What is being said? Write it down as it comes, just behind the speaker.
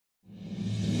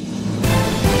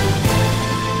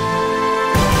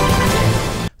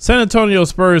San Antonio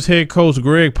Spurs head coach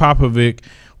Greg Popovich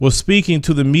was speaking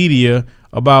to the media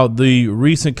about the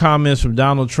recent comments from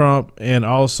Donald Trump and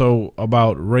also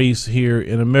about race here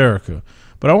in America.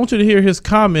 But I want you to hear his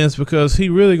comments because he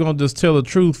really going to just tell the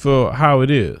truth for how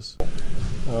it is.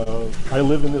 I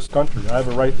live in this country. I have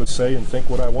a right to say and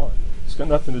think what I want. It's got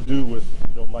nothing to do with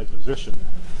my position.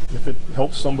 If it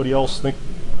helps somebody else think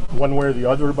one way or the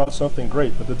other about something,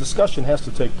 great. But the discussion has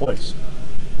to take place.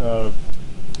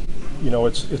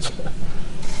 It's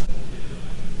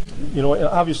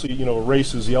obviously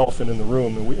race is the elephant in the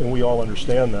room, and we all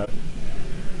understand that.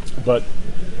 But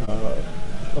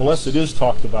unless it is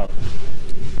talked about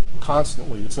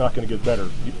constantly, it's not going to get better.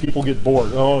 People get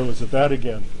bored. Oh, is it that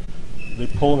again? They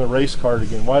pull in a race card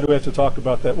again. Why do we have to talk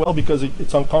about that? Well, because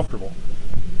it's uncomfortable,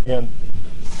 and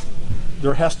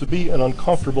there has to be an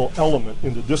uncomfortable element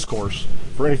in the discourse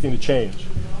for anything to change.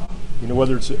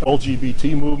 Whether it's the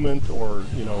LGBT movement or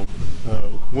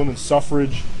women's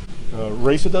suffrage,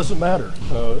 race, it doesn't matter.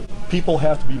 People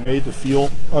have to be made to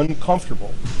feel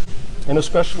uncomfortable, and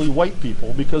especially white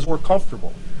people, because we're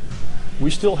comfortable. We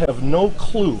still have no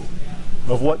clue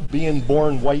of what being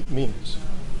born white means.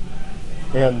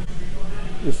 And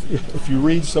if you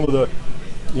read some of the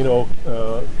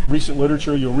recent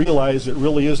literature, you'll realize it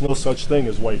really is no such thing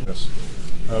as whiteness,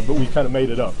 but we kind of made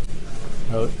it up.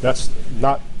 That's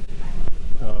not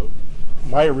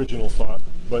my original thought,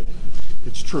 but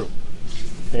it's true.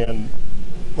 And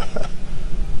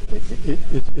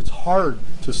it's hard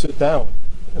to sit down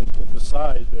and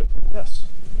decide that, yes,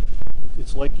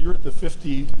 it's like you're at the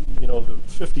 50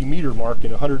 meter mark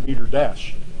in a 100-meter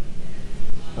dash,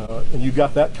 and you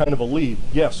got that kind of a lead.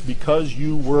 Yes, because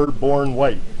you were born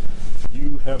white,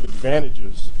 you have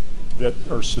advantages that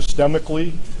are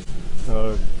systemically,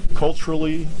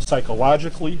 culturally,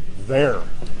 psychologically there,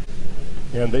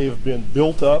 and they have been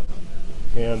built up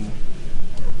and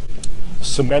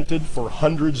cemented for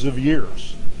hundreds of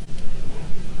years.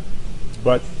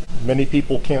 But many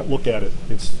people can't look at it.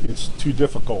 It's too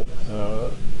difficult.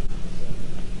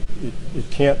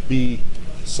 It can't be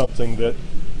something that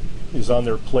is on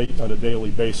their plate on a daily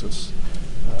basis.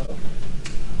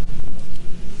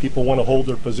 People want to hold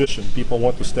their position. People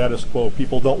want the status quo.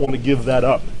 People don't want to give that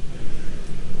up.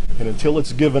 And until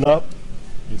it's given up,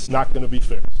 it's not going to be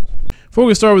fixed. Before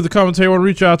we start with the commentary, I want to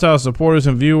reach out to our supporters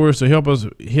and viewers to help us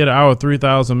hit our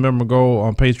 3,000 member goal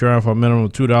on Patreon for a minimum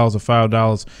of $2 or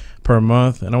 $5 per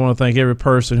month. And I want to thank every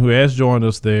person who has joined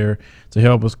us there to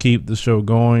help us keep the show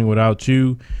going. Without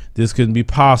you, this couldn't be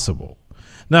possible.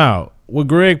 Now, what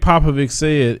Greg Popovich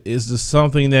said is just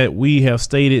something that we have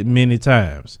stated many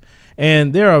times.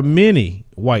 And there are many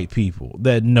white people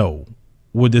that know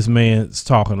what this man's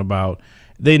talking about.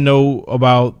 They know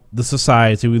about the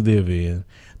society we live in.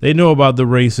 They know about the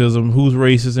racism, who's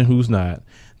racist and who's not.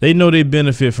 They know they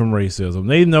benefit from racism.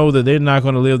 They know that they're not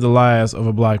going to live the lives of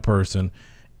a black person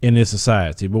in this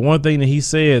society. But one thing that he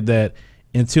said, that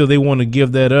until they want to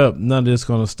give that up, none of this is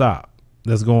going to stop.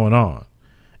 That's going on.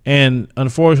 And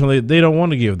unfortunately, they don't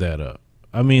want to give that up.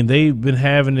 I mean, they've been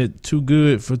having it too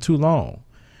good for too long.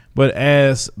 But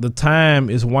as the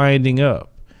time is winding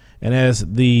up, and as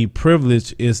the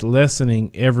privilege is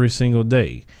lessening every single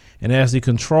day, and as the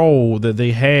control that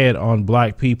they had on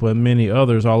black people and many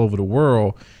others all over the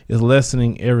world is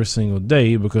lessening every single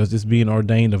day, because it's being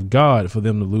ordained of God for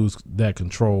them to lose that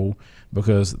control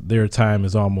because their time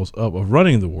is almost up of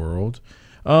running the world.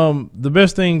 The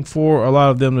best thing for a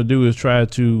lot of them to do is try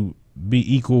to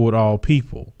be equal with all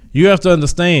people. You have to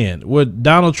understand what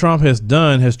Donald Trump has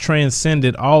done has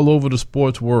transcended all over the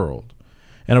sports world.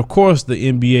 And of course,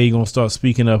 the NBA going to start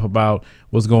speaking up about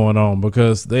what's going on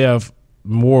because they have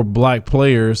more black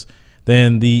players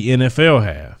than the NFL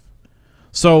have.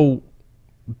 So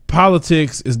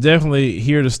politics is definitely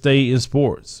here to stay in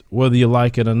sports, whether you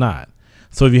like it or not.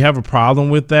 So if you have a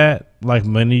problem with that, like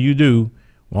many of you do,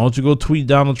 why don't you go tweet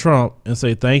Donald Trump and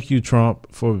say, thank you,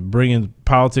 Trump, for bringing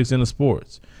politics into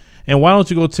sports. And why don't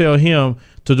you go tell him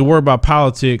to worry about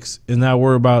politics and not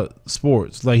worry about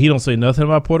sports? Like, he don't say nothing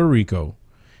about Puerto Rico.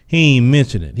 He ain't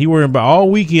mention it. He worrying about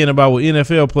all weekend about what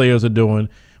NFL players are doing,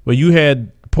 but you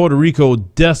had Puerto Rico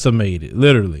decimated,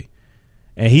 literally,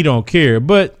 and he don't care.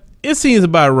 But it seems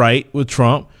about right with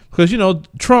Trump because,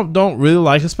 Trump don't really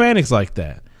like Hispanics like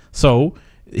that. So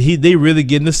they really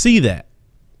getting to see that.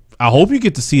 I hope you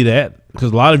get to see that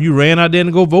because a lot of you ran out there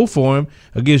and go vote for him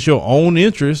against your own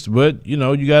interest. But, you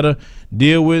got to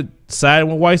deal with siding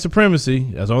with white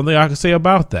supremacy. That's the only thing I can say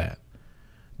about that.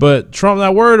 But Trump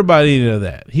not worried about any of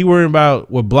that. He worried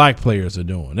about what black players are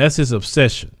doing. That's his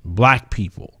obsession, black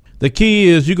people. The key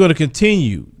is you're going to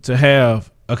continue to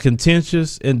have a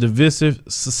contentious and divisive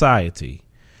society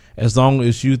as long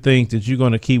as you think that you're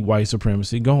going to keep white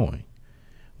supremacy going.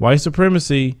 White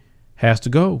supremacy has to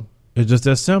go. It's just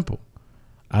that simple.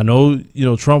 I know,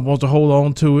 Trump wants to hold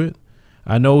on to it.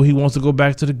 I know he wants to go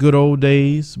back to the good old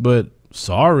days, but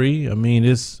sorry, I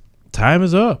mean, time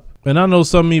is up. And I know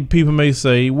some people may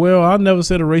say, well, I never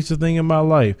said a racist thing in my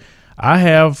life. I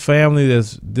have family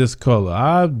that's this color.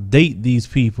 I date these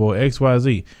people,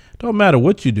 XYZ. Don't matter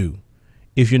what you do.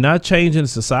 If you're not changing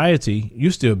society,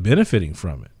 you're still benefiting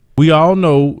from it. We all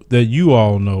know that you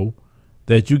all know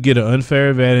that you get an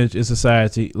unfair advantage in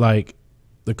society, like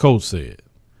the coach said.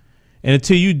 And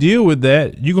until you deal with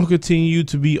that, you're going to continue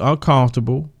to be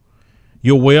uncomfortable.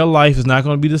 Your way of life is not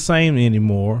going to be the same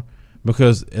anymore,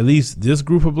 because at least this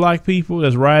group of black people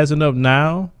that's rising up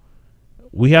now,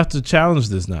 we have to challenge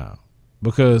this now,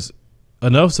 because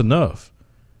enough's enough.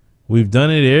 We've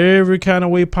done it every kind of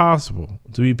way possible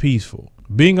to be peaceful.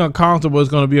 Being uncomfortable is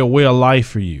going to be a way of life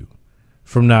for you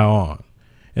from now on.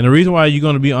 And the reason why you're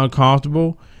going to be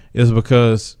uncomfortable is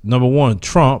because, number one,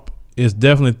 Trump is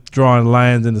definitely drawing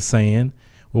lines in the sand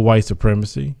with white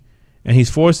supremacy. And he's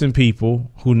forcing people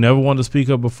who never wanted to speak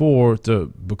up before to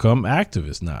become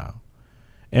activists now,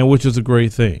 and which is a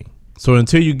great thing. So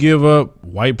until you give up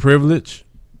white privilege,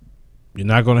 you're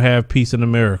not going to have peace in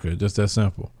America. Just that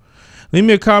simple. Leave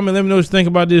me a comment. Let me know what you think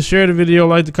about this. Share the video,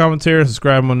 like the commentary, and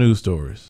subscribe to my news stories.